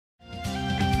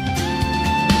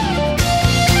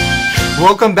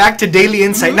Welcome back to Daily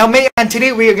Insight. Now, May, and today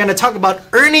we are going to talk about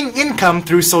earning income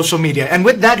through social media. And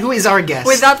with that, who is our guest?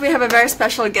 With that, we have a very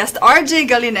special guest, RJ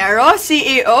Galinero,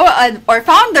 CEO or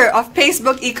founder of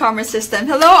Paysbook e-commerce system.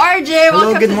 Hello, RJ.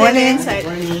 Hello, welcome good to morning. Daily Insight.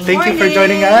 Thank you for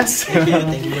joining us.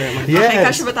 Thank you very much. Yes. Okay,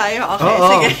 kasya ba tayo? Okay,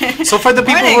 sige. So for the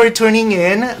people who are tuning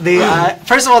in, they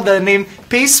first of all, the name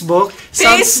Paysbook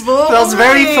feels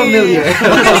very familiar.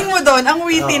 Magaling mo doon, ang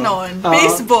witty noon.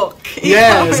 Paysbook.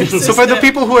 Yes. So for the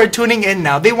people who are tuning in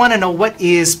now, they want to know what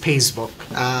is Paysbook.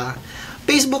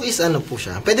 Facebook is ano po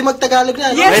siya. Pwede magtagalog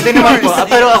na. Yes, Pwede naman po.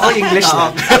 Pero ako English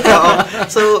lang.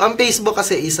 So, ang Facebook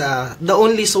kasi is the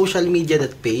only social media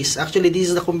that pays. Actually,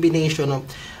 this is the combination of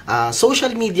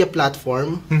social media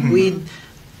platform with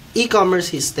e-commerce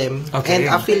system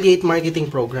and affiliate marketing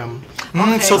program.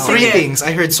 So three things.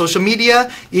 I heard social media,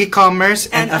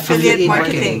 e-commerce, and affiliate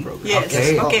marketing program.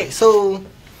 Yes. Okay. So,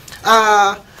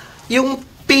 yung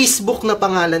Facebook na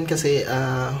pangalan kasi,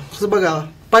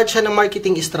 sabaga, part siya ng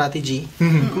marketing strategy.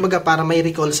 Kumbaga, para may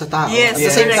recall sa tao. Yes. At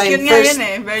the same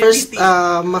time, first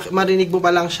marinig mo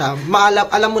pa lang siya,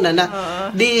 alam mo na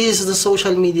this is the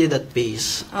social media that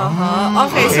pays.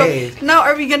 Okay, so now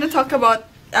are we gonna talk about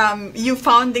you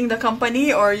founding the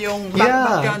company or yung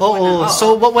background mo na?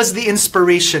 So what was the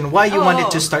inspiration? Why you wanted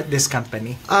to start this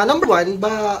company? Number one,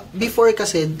 before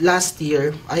kasi last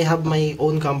year, I have my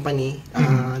own company,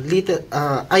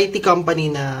 IT company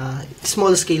na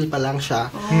small scale pa lang siya.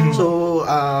 So,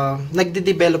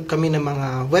 nagde-develop kami ng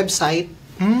mga website,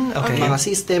 mga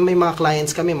system, may mga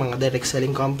clients kami, mga direct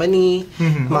selling company,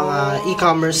 mga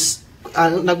e-commerce,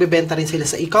 nagbebenta rin sila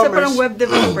sa e-commerce. So, parang web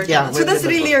developer. Yeah, so, that's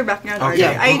really your background, RJ.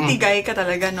 IT guy ka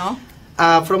talaga, no?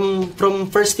 From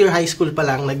first year high school pa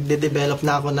lang, nagde-develop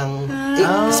na ako ng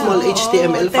small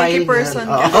HTML file. Person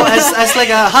as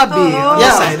like a hobby on the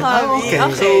side. Okay.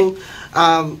 So,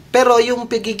 pero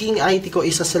yung pagiging IT ko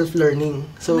is a self-learning.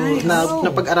 So,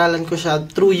 napag-aralan ko siya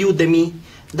through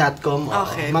Udemy.com.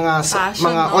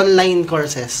 Mga online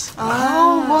courses.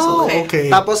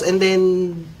 Tapos, and then,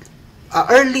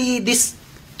 early this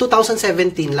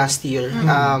 2017 last year,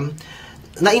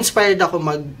 na-inspired ako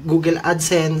mag-Google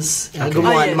AdSense,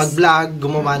 mag-vlog,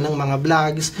 gumawa ng mga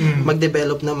vlogs,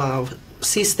 mag-develop ng mga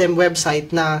system,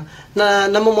 website na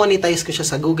namo-monetize ko siya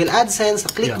sa Google AdSense, sa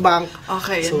ClickBank.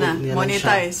 Okay, so, yun na.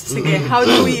 Monetize. Sige,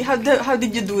 how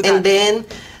did you do that? And then,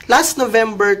 last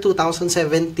November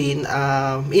 2017,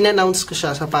 in-announce ko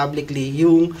siya sa publicly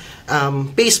yung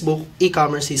Facebook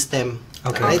e-commerce system.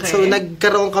 Right? So,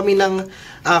 nagkaroon kami ng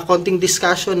konting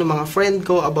discussion ng mga friend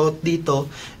ko about dito.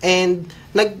 And,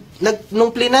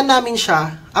 nung plinan namin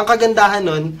siya, ang kagandahan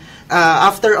nun,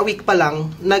 after a week pa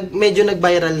lang, medyo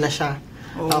nag-viral na siya.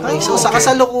 So, sa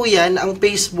kasalukuyan, ang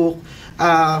Facebook,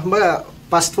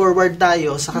 fast forward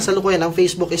tayo, sa kasalukuyan, ang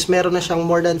Facebook is meron na siyang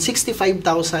more than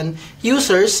 65,000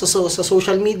 users sa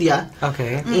social media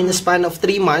in a span of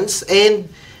 3 months. And,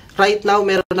 right now,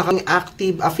 meron na kang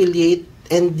active affiliate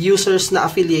and users na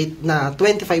affiliate na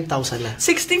 25,000 na.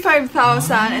 65,000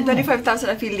 and 25,000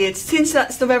 affiliates since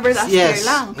November last year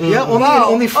lang. Yeah,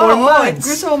 only 4 months. It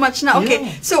grew so much na.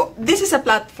 Okay, so this is a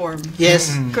platform.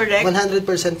 Yes. Correct? 100%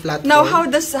 platform. Now, how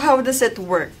does it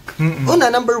work?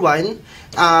 Una, number one,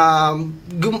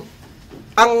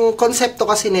 ang konsepto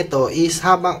kasi nito is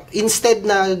instead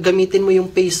na gamitin mo yung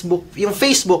Facebook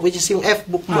which is yung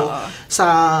Fbook mo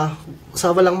sa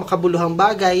walang makabuluhang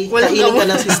bagay, kainin ka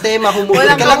ng sistema, humuli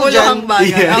ka lang dyan.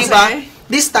 Diba?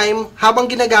 This time, habang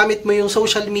ginagamit mo yung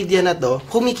social media na to,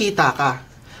 kumikita ka.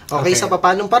 Okay? Sa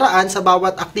papanong paraan, sa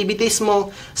bawat activities mo,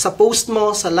 sa post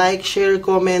mo, sa like, share,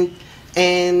 comment,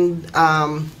 and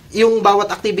yung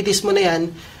bawat activities mo na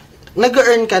yan,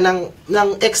 nag-earn ka ng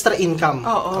extra income.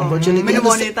 Opportunity.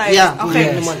 Minimonetize. Yeah.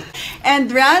 Okay. And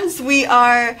Rans, we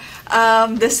are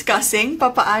discussing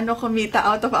paano kumita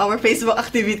out of our Facebook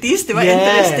activities. Diba?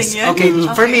 Interesting yun. Okay.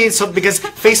 For me, so because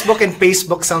Facebook and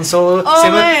Facebook sound so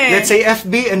similar, let's say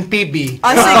FB and PB.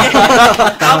 Sige.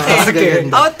 Okay.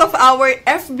 Out of our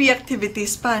FB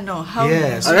activities, paano? How do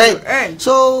you earn?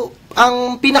 So,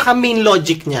 ang pinaka-main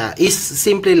logic niya is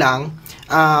simple lang,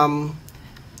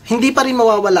 hindi pa rin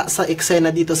mawawala sa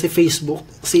eksena dito si Facebook,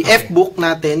 si Fbook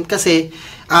natin, kasi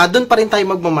doon pa rin tayo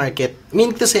magmamarket.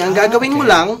 Mean kasi, ang gagawin mo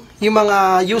lang, yung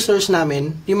mga users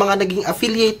namin, yung mga naging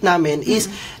affiliate namin,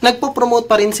 is nagpo-promote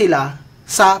pa rin sila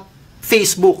sa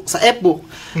Facebook, sa Fbook,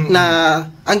 na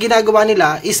ang ginagawa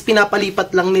nila is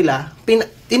pinapalipat lang nila,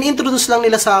 in-introduce lang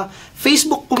nila sa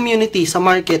Facebook community, sa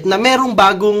market, na merong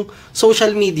bagong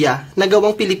social media na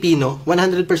gawang Pilipino,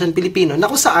 100% Pilipino,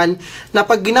 na kung saan, na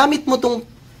pag ginamit mo tong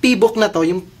Pbook na to,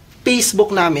 yung Facebook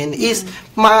namin is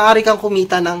maaari kang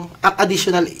kumita ng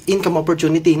additional income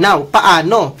opportunity. Now,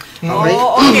 paano?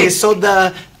 Okay, so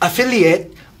the affiliate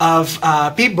of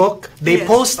Paybook, they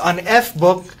post on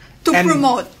Fbook to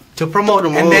promote.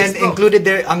 And then included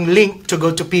there ang link to go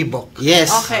to Paybook.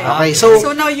 Yes. Okay. So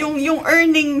now yung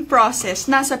earning process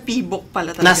nasa Paybook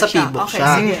pala talaga nasa siya. Paybook Okay.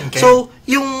 siya. Okay. So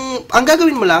ang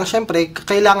gagawin mo lang, syempre,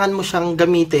 kailangan mo siyang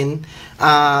gamitin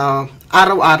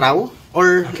araw-araw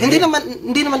or hindi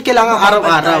naman kailangan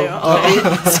araw-araw. Okay?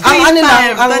 Ang ano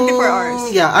lang, 24 hours.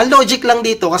 Yeah, ang logic lang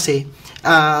dito kasi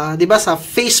 'di ba sa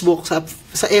Facebook, sa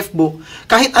Fbook,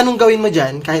 kahit anong gawin mo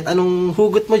diyan, kahit anong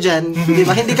hugot mo diyan, 'di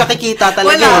ba? Hindi ka kikita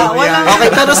talaga. Wala.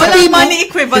 Okay, pero sa Paybook, Paybook, money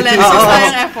equivalent sa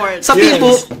sayang effort. sa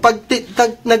Paybook, pag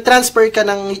nag-transfer ka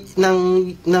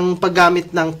ng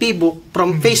paggamit ng Paybook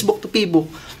from Facebook to Paybook,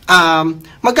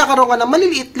 magkakaroon ka ng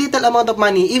maliliit little amount of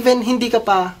money even hindi ka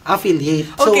pa affiliate.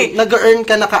 So, nag-earn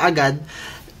ka na kaagad.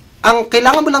 Ang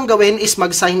kailangan mo lang gawin is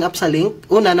mag-sign up sa link.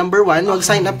 Una, number 1,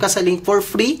 mag-sign up ka sa link for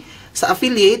free sa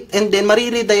affiliate, and then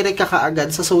mariredirect ka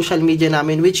kaagad sa social media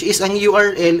namin, which is ang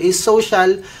URL is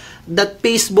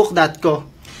social.facebook.co.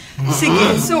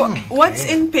 Sige, so what's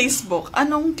in Facebook?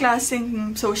 Anong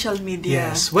klaseng social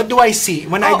media? Yes. What do I see?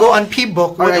 When I go on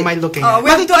Paybook, what am I looking at? We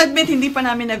have to admit, hindi pa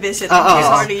namin na-visit.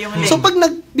 Sorry, yung link. So, pag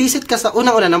nag-visit ka sa,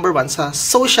 unang-una, number 1, sa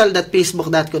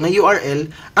social.facebook.co na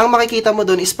URL, ang makikita mo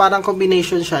doon is parang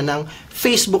combination siya ng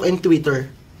Facebook and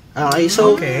Twitter. Okay,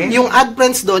 so yung add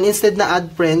friends doon, instead na add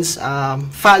friends,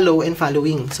 follow and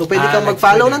following. So, pwede kang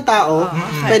mag-follow ng tao,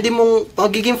 pwede mong,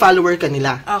 magiging follower ka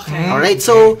nila. Okay. Alright,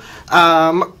 so,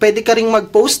 pwede ka ring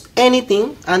mag-post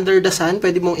anything under the sun,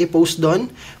 pwede mong i-post doon.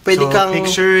 Pwede kang,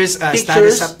 pictures,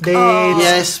 status update.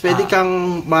 Yes, pwede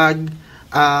kang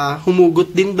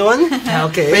humugot din doon.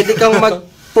 Okay. Pwede kang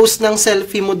mag-post ng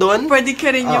selfie mo doon. Pwede ka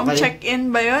rin yung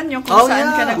check-in ba yun? Yung kung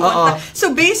saan ka nag-punta.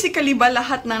 So, basically ba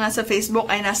lahat na nasa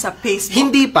Facebook ay nasa Facebook?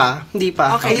 Hindi pa. Hindi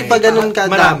Okay. pa ganun ka.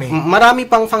 Marami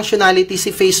pang functionality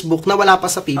si Facebook na wala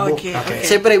pa sa Paybook. Okay.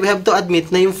 Siyempre, we have to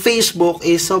admit na yung Facebook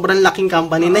is sobrang laking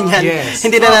company na yan. Yes.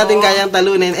 Hindi na natin kayang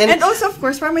talunin. And also, of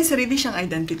course, parang may sarili siyang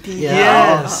identity.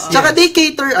 Yes. Tsaka they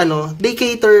cater,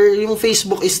 yung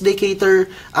Facebook is they cater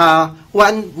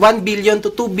 1 billion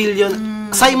to 2 billion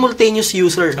simultaneous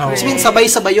user. Which means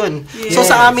sabay-sabay yun. Yes. So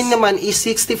sa amin naman is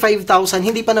 65,000,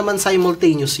 hindi pa naman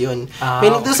simultaneous yun.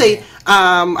 Meaning to say,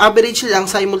 average lang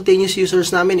simultaneous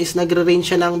users namin is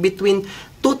nagre-range siya ng between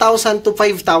 2,000 to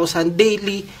 5,000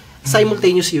 daily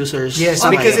simultaneous users. Yes,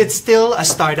 because it's still a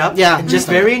startup. Yeah. Just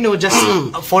very new, just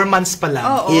 4 months pa lang.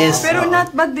 Yes. Pero not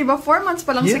bad, di ba? 4 months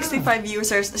pa lang,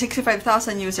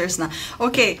 65,000 users na.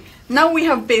 Okay, now we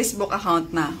have Facebook account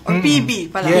na. Or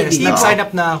PB pala. Yes, PB. nag-sign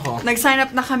up na ako. Nag-sign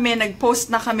up na kami, nag-post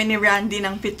na kami ni Randy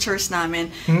ng pictures namin.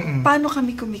 Paano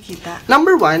kami kumikita?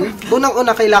 Number 1,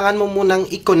 unang-una kailangan mo munang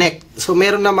i-connect. So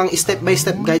meron namang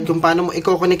step-by-step guide kung paano mo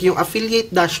i-connect yung affiliate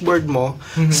dashboard mo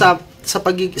sa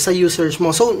users mo.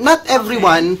 So, not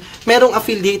everyone merong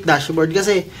affiliate dashboard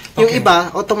kasi yung iba,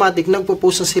 automatic,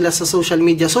 nagpo-post na sila sa social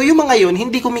media. So, yung mga yun,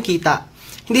 hindi kumikita.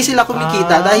 Hindi sila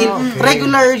kumikita dahil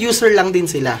regular user lang din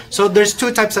sila. So, there's 2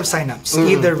 types of signups.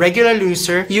 Either regular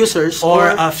users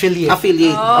or affiliate.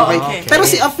 Okay. Pero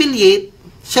si affiliate,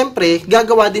 syempre,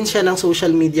 gagawa din siya ng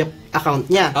social media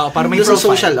account niya. Para may profile. Sa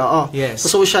social, Yes.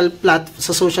 Sa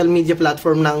social media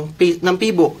platform ng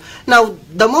Paybook. Now,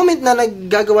 the moment na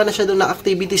naggagawa na siya doon ng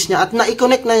activities niya at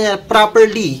na-connect na niya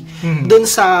properly doon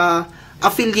sa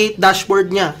affiliate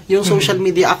dashboard niya, yung social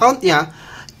media account niya,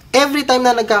 every time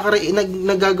na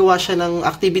naggagawa siya ng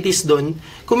activities doon,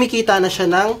 kumikita na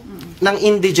siya ng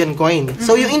indigen coin.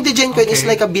 So, yung indigen coin is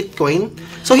like a Bitcoin.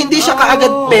 So, hindi siya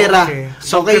kaagad pera.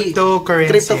 So,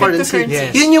 cryptocurrency. Yes.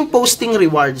 Yun yung posting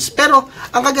rewards. Pero,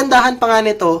 ang kagandahan pa nga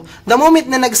nito, the moment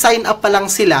na nag-sign up pa lang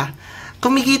sila,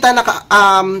 kumikita na,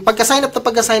 pagka-sign up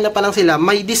pa lang sila,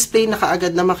 may display na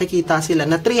kaagad na makikita sila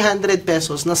na 300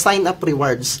 pesos na sign up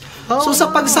rewards. So, sa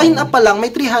pag-sign up pa lang,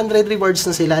 may 300 rewards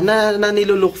na sila na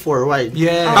nilulook forward.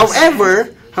 Yes.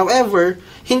 However,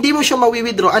 hindi mo siya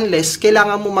mawi-withdraw unless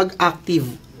kailangan mo mag-active.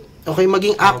 Okay,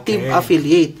 maging active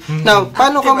affiliate. Now,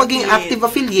 paano ka maging active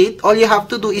affiliate? All you have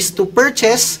to do is to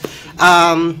purchase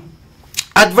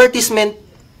advertisement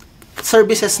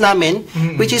services namin,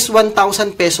 which is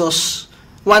 1,000 pesos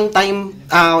one time,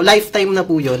 lifetime na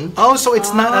po yun. So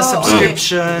it's not a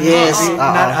subscription. Yes.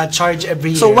 Not a charge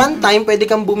every year. So, one time, pwede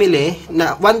kang bumili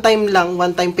na one time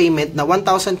payment na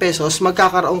 1,000 pesos,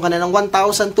 magkakaroon ka na ng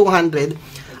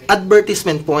 1,200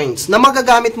 advertisement points na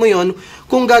magagamit mo yon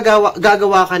kung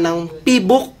gagawa ka ng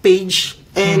Paybook page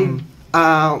and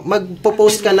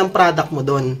magpo-post ka ng product mo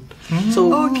doon.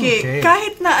 So, okay.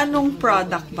 Kahit na anong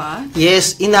product ba?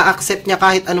 Yes, ina-accept niya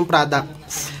kahit anong product.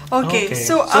 Okay.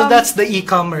 So that's the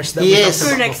e-commerce that we talked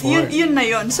about correct. before. Yun na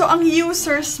yun. So, ang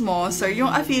users mo, sir,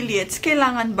 yung affiliates,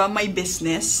 kailangan ba may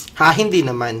business? Hindi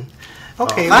naman.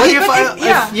 Okay.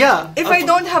 If I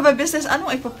don't have a business,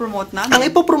 anong ipopromote namin? Ang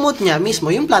ipopromote niya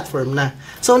mismo yung platform na.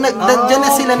 So diyan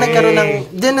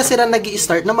na sila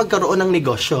nag-i-start na magkaroon ng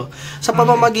negosyo sa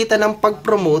pamamagitan ng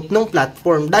pag-promote ng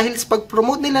platform. Dahil sa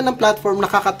pag-promote nila ng platform,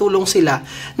 nakakatulong sila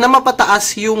na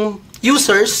mapataas yung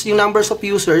users, yung numbers of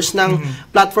users ng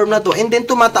platform na to, and then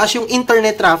tumataas yung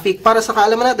internet traffic. Para sa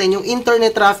kaalaman natin, yung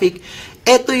internet traffic,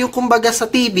 ito yung kumbaga sa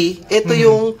TV, ito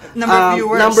yung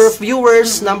number of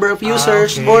viewers, number of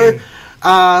users, or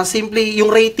simply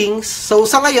yung ratings. So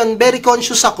sa ngayon, very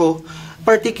conscious ako,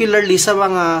 particularly sa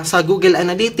Google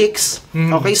Analytics.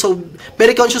 Okay, so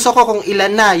very conscious ako kung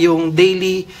ilan na yung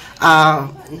daily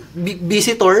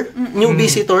new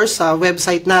visitors sa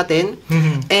website natin.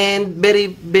 And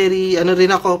very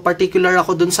rin ako, particular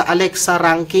ako dun sa Alexa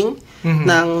ranking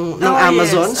ng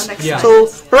Amazon. Yes, so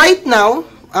right now,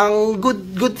 ang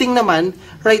good thing naman,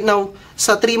 right now,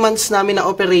 sa 3 months namin na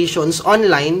operations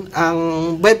online, ang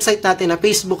website natin na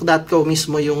facebook.com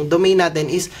mismo, yung domain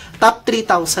natin is top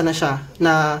 3,000 na siya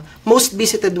na most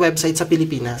visited website sa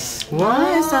Pilipinas. Wow,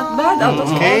 it's not bad. Out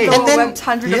of all the And then,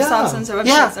 hundreds of thousands of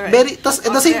websites. Yeah,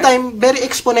 at the same time, very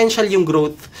exponential yung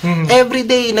growth. Every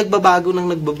day, nagbabago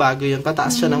yun.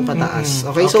 Pataas siya ng pataas.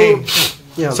 Okay, so...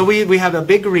 Yeah. So we have a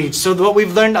big reach. So what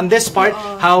we've learned on this part,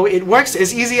 how it works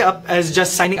is easy up as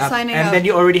just signing up, then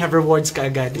you already have rewards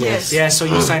kaagad. Yes. Yeah, so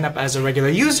you sign up as a regular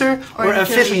user or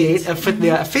affiliate.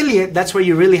 The affiliate, that's where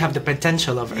you really have the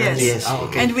potential of earning. Yes.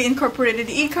 And we incorporated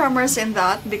e-commerce in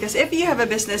that because if you have a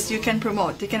business, you can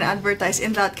promote, you can advertise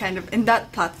in that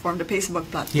platform, the Facebook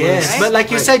platform. Yes, right? but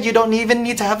like you said, you don't even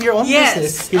need to have your own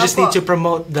business. You just need to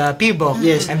promote the P-book,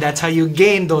 and that's how you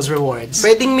gain those rewards.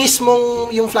 Pwedeng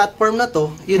mismong yung platform na to,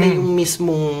 yun yung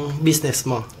mismong business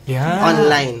mo.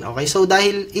 Online. Okay? So,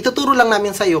 dahil ituturo lang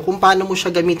namin sa'yo kung paano mo siya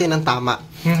gamitin ng tama.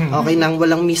 Okay? Nang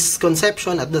walang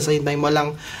misconception at the same time,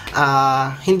 walang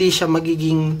hindi siya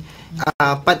magiging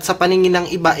sa paningin ng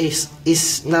iba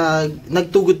is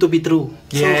nag-too good to be true.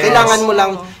 So, kailangan mo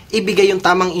lang ibigay yung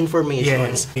tamang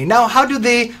information. Yes. Now, how do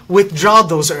they withdraw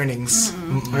those earnings?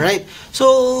 Alright.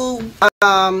 So,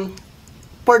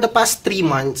 for the past 3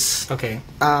 months,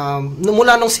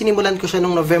 mula nung sinimulan ko siya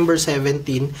nung November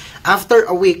 17, after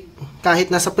a week, kahit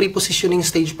nasa pre-positioning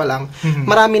stage pa lang,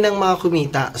 marami nang mga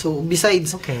kumita. So,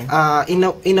 besides,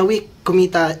 in a week,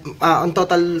 kumita, ang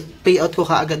total payout ko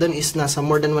kaagad doon is nasa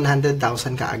more than 100,000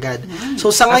 kaagad.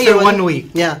 So, sa ngayon, after 1 week?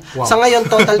 Yeah. Wow. Sa ngayon,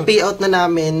 total payout na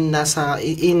namin nasa,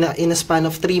 in a span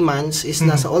of 3 months is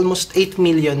nasa almost 8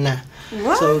 million na.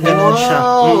 What? So, ganun siya.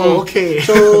 Okay.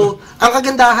 So, ang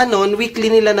kagandahan nun, weekly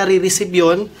nila nare-receive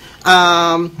yun.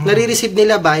 Nare-receive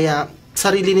nila via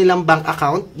sarili nilang bank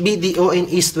account, BDO and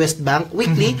East West Bank,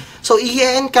 weekly. So,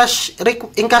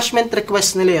 encashment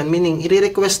request nila yun, meaning,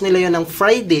 i-request nila yun ng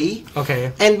Friday,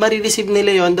 and marireceive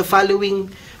nila yun the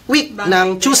following week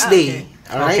ng Tuesday.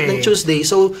 Alright, ng Tuesday.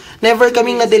 So, never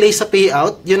kaming na-delay sa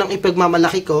payout. Yun ang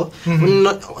ipagmamalaki ko.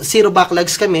 Zero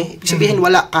backlogs kami. Ibig sabihin,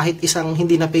 wala kahit isang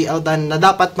hindi na payoutan na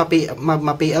dapat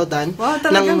ma-payoutan. Wow,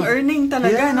 talagang earning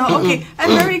talaga, no? Okay,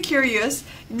 I'm very curious.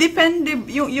 Depende,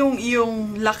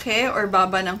 yung laki or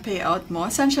baba ng payout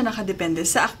mo, saan siya nakadepende?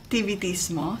 Sa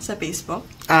activities mo sa Facebook?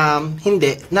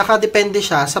 Hindi. Nakadepende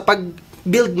siya sa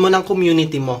pag-build mo ng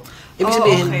community mo. Ibig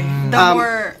sabihin, the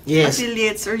more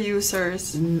affiliates or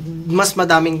users, mas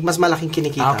malaking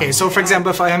kinikita. Okay, so for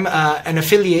example, if I'm an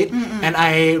affiliate and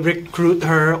I recruit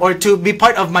her or to be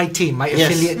part of my team, my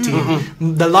affiliate team,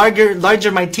 the larger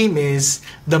my team is,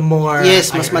 the more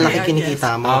mas malaki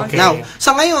kinikita mo. Okay. Now,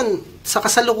 sa ngayon, sa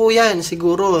kasalukuyan,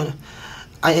 siguro,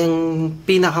 ay ang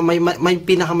may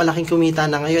pinakamalaking kumita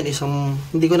na ngayon isang,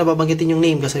 hindi ko nababanggitin yung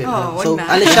name kasi so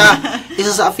ano siya, isa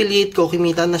sa affiliate ko,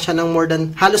 kumita na siya ng more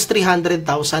than halos 300,000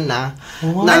 na.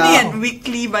 Ano yan?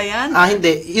 Weekly ba yan?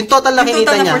 Hindi, yung total na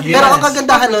kinita niya. Pero ang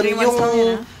kagandahan nun,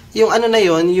 yung ano na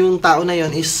yon, yung tao na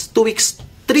yon is 3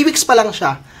 weeks pa lang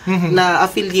siya na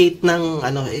affiliate ng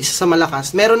isa sa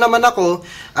malakas. Meron naman ako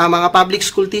mga public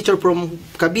school teacher from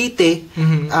Cavite,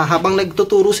 habang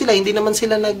nagtuturo sila, hindi naman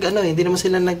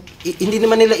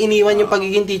nila iniwan yung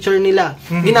pagiging teacher nila.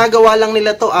 Ginagawa lang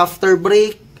nila to after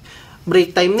break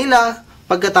time nila,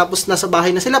 pagkatapos nasa bahay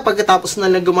na sila, pagkatapos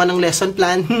na gumawa ng lesson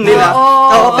plan nila.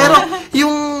 Pero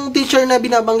yung teacher na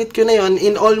binabanggit ko na yon,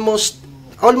 in almost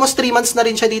almost 3 months na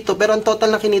rin siya dito, pero ang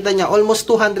total na kinita niya, almost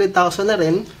 200,000 na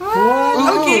rin.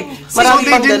 Okay. So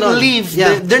they didn't leave.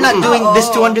 They're not doing this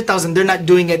 200,000. They're not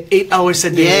doing it 8 hours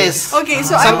a day. Yes. Okay,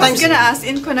 so I was gonna ask,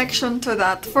 in connection to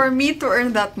that, for me to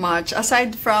earn that much,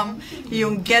 aside from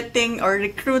yung getting or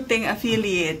recruiting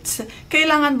affiliates,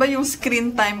 kailangan ba yung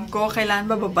screen time ko, kailangan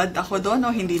ba babad ako doon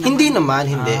o hindi naman? Hindi naman,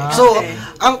 hindi. So,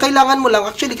 ang kailangan mo lang,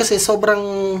 actually kasi sobrang,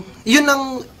 yun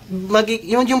ang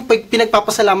yung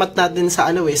pinagpapasalamat natin sa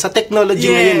sa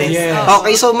technology ngayon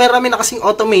Okay, so marami na kasing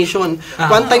automation.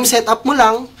 One time setup mo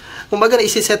lang, kumbaga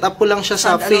isi-set up ko lang siya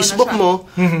sa Facebook mo,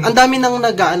 ang dami nang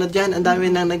nag-aano diyan, ang dami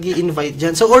nang nag-i-invite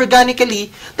diyan. So organically,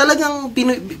 talagang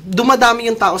dumadami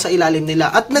yung tao sa ilalim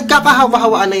nila at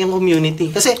nagkakahawa-hawaan na yung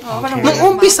community. Kasi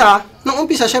nung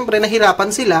umpisa, syempre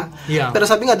nahirapan sila. Pero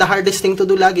sabi nga, the hardest thing to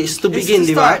do lagi is to begin,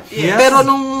 di ba? Pero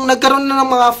nung nagkaroon na ng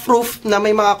mga proof na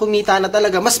may mga kumita na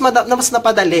talaga, mas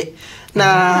napadali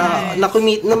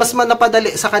mas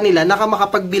napadali sa kanila na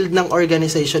makapag-build ng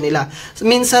organization nila.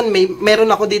 Minsan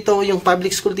meron ako dito yung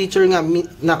public school teacher nga,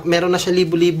 meron na siya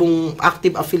libu-libong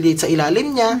active affiliate sa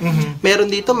ilalim niya. Meron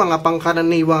dito mga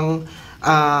pangkaraniwang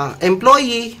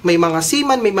employee, may mga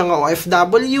seaman, may mga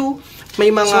OFW, may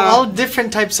mga... So all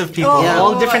different types of people,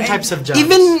 all different types of jobs.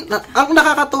 Even, ang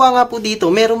nakakatuwa nga po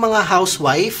dito, merong mga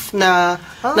housewife na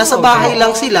nasa bahay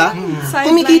lang sila,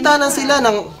 kumikita na sila.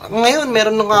 Ngayon,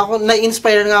 meron nga ako,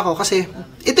 na-inspire nga ako kasi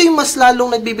ito yung mas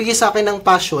lalong nagbibigay sa akin ng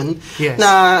passion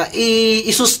na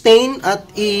i-sustain at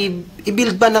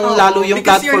i-build ba ng lalo yung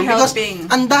platform because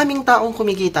ang daming taong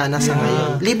kumikita na sa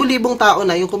ngayon. Libo-libong tao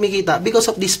na yung kumikita because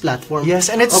of this platform. Yes,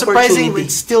 and it's surprising,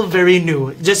 it's still very new.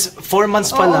 Just 4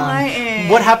 months pa lang.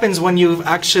 What happens when you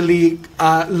actually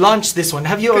launch this one?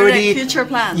 Have you already... future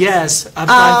plans? Yes, a plan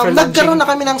for launching? Nagkaroon na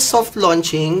kami ng soft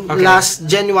launching last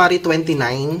January 29.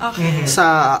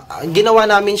 Ginawa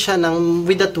namin siya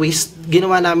with a twist.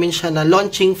 Ginawa namin siya na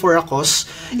launching for a cause.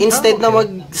 Instead na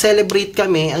mag-celebrate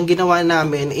kami, ang ginawa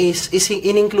namin is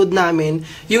in-include namin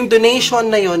yung donation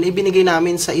na yon, ibinigay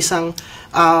namin sa isang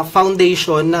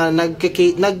foundation na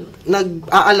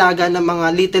nag-aalaga ng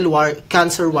mga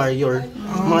cancer warrior.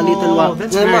 Mga little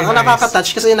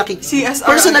nakaka-touch kasi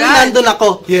personally nandun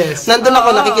ako. Nandun ako,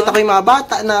 nakikita ko yung mga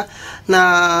bata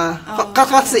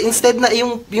kasi instead na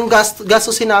yung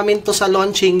gastusin namin to sa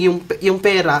launching, yung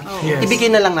pera, ibigay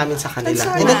na lang namin sa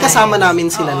kanila. And then kasama namin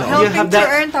sila. Helping to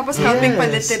earn, tapos helping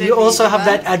pa-literally. You also have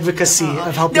that advocacy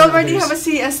of helping They already others. have a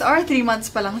CSR, 3 months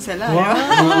pa lang sila.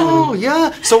 Wow,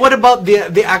 yeah. So what about the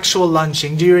actual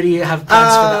launching? Do you already have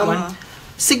plans for that one?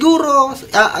 Siguro,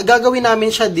 gagawin namin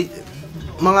siya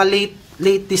mga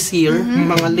late this year,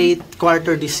 mga late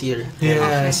quarter this year.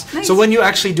 Yes. Nice. So when you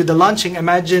actually do the launching,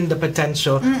 imagine the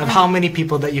potential of how many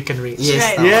people that you can reach.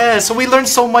 Yes. Yeah. So we learned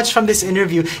so much from this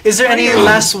interview. Is there any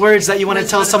last words that you want to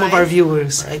tell some of our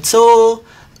viewers? Right. So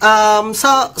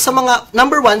sa mga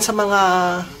number 1 sa mga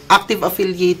active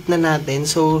affiliate na natin.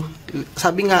 So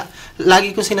sabi nga,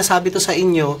 lagi kong sinasabi to sa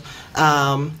inyo,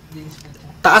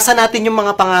 taasan natin yung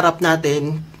mga pangarap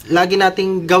natin. Lagi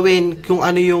nating gawin kung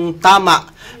ano yung tama.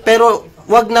 Pero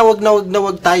wag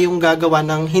tayong gagawa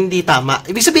ng hindi tama.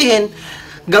 Ibig sabihin,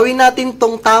 gawin natin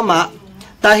tong tama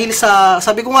dahil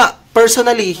sabi ko nga,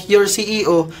 personally, your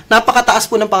CEO,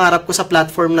 napakataas po ng pangarap ko sa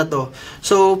platform na to.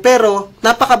 So, pero,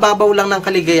 napakababaw lang ng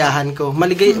kaligayahan ko.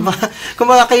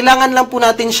 Kung kailangan lang po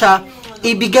natin siya,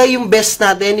 ibigay yung best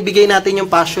natin, ibigay natin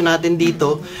yung passion natin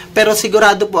dito. Pero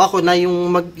sigurado po ako na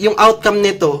yung outcome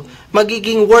nito,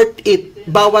 magiging worth it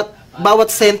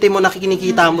bawat sentimo na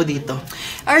kinikita mo dito.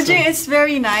 RJ, it's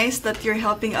very nice that you're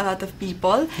helping a lot of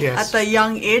people at a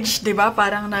young age, di ba?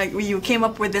 Parang you came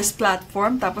up with this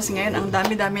platform, tapos ngayon ang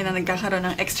dami-dami na nagkakaroon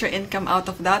ng extra income out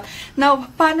of that. Now,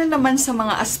 paano naman sa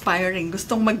mga aspiring,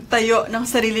 gustong magtayo ng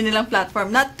sarili nilang platform,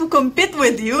 not to compete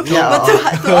with you, but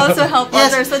to also help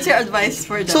others? What's your advice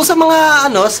for them? So sa mga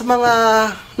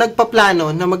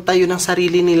nagpaplano na magtayo ng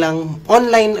sarili nilang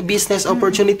online business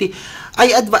opportunity,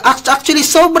 actually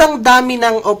sobrang dami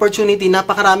ng opportunity,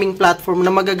 napakaraming platform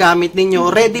na magagamit ninyo,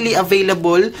 readily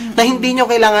available, na hindi nyo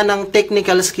kailangan ng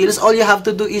technical skills. All you have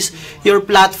to do is your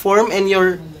platform and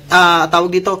your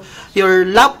your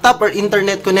laptop or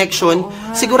internet connection,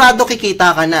 sigurado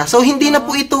kikita ka na. So hindi na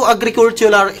po ito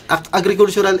agricultural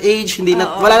age,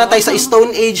 wala na tayo sa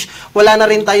stone age, wala na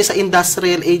rin tayo sa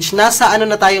industrial age. Nasa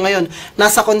na tayo ngayon?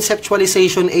 Nasa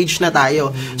conceptualization age na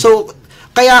tayo. So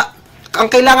kaya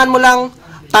ang kailangan mo lang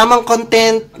tamang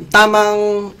content,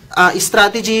 tamang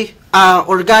strategy,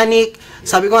 organic.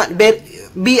 Sabi ko nga,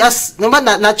 be as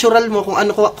natural mo kung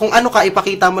ano ka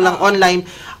ipakita mo lang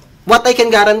online. What I can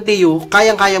guarantee you,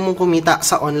 kayang-kaya mong kumita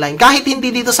sa online. Kahit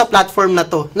hindi dito sa platform na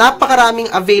to.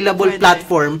 Napakaraming available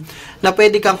platform na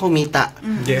pwede kang kumita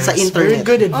sa internet. Very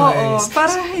good advice.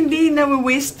 Para hindi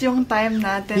na-waste yung time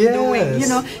natin doing,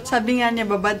 sabi nga niya,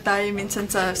 babad tayo minsan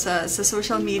sa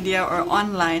social media or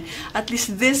online. At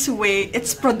least this way,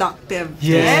 it's productive.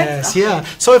 Yes, yeah.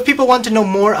 So if people want to know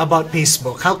more about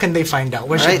Paysbook, how can they find out?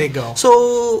 Where should they go?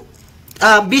 So,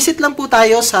 visit lang po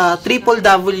tayo sa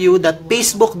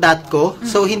www.paysbook.co.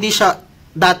 So, hindi siya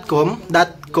 .com,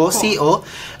 .co.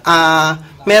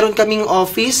 Meron kaming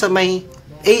office sa may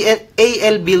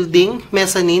AL Building,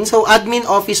 Mezzanine. So, admin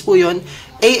office po yun.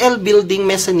 AL Building,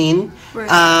 Mezzanine.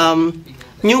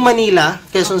 New Manila,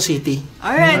 Quezon City.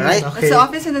 Alright. Okay. That's the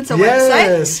office and it's a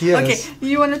website. Yes. Okay.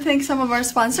 You want to thank some of our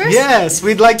sponsors? Yes.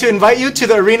 We'd like to invite you to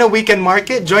the Arena Weekend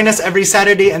Market. Join us every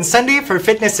Saturday and Sunday for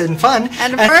fitness and fun.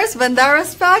 And first, Bandara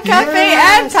Spa Cafe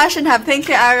and Fashion Hub. Thank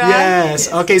you, Ara. Yes.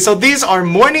 Okay, so these are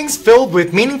mornings filled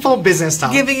with meaningful business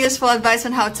talk. Giving useful advice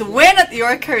on how to win at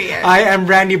your career. I am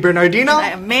Randy Bernardino. And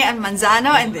I am May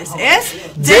Manzano, and this is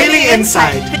Daily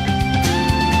Insight.